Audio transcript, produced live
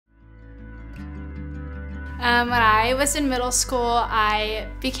When I was in middle school, I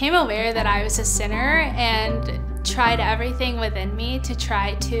became aware that I was a sinner and tried everything within me to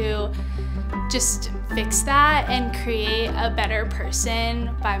try to just fix that and create a better person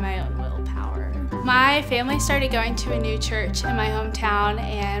by my own willpower. My family started going to a new church in my hometown,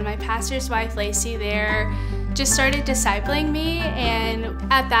 and my pastor's wife, Lacey, there just started discipling me, and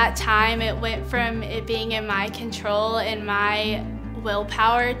at that time it went from it being in my control and my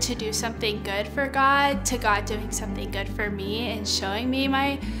willpower to do something good for God to God doing something good for me and showing me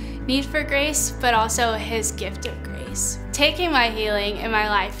my need for grace, but also His gift of grace. Taking my healing in my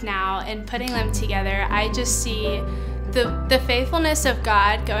life now and putting them together, I just see the faithfulness of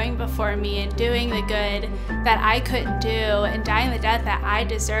God going before me and doing the good that I couldn't do and dying the death that I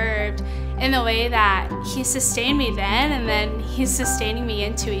deserved in the way that He sustained me then, and then He's sustaining me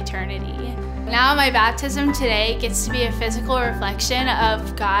into eternity. Now my baptism today gets to be a physical reflection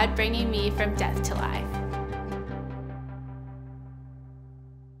of God bringing me from death to life.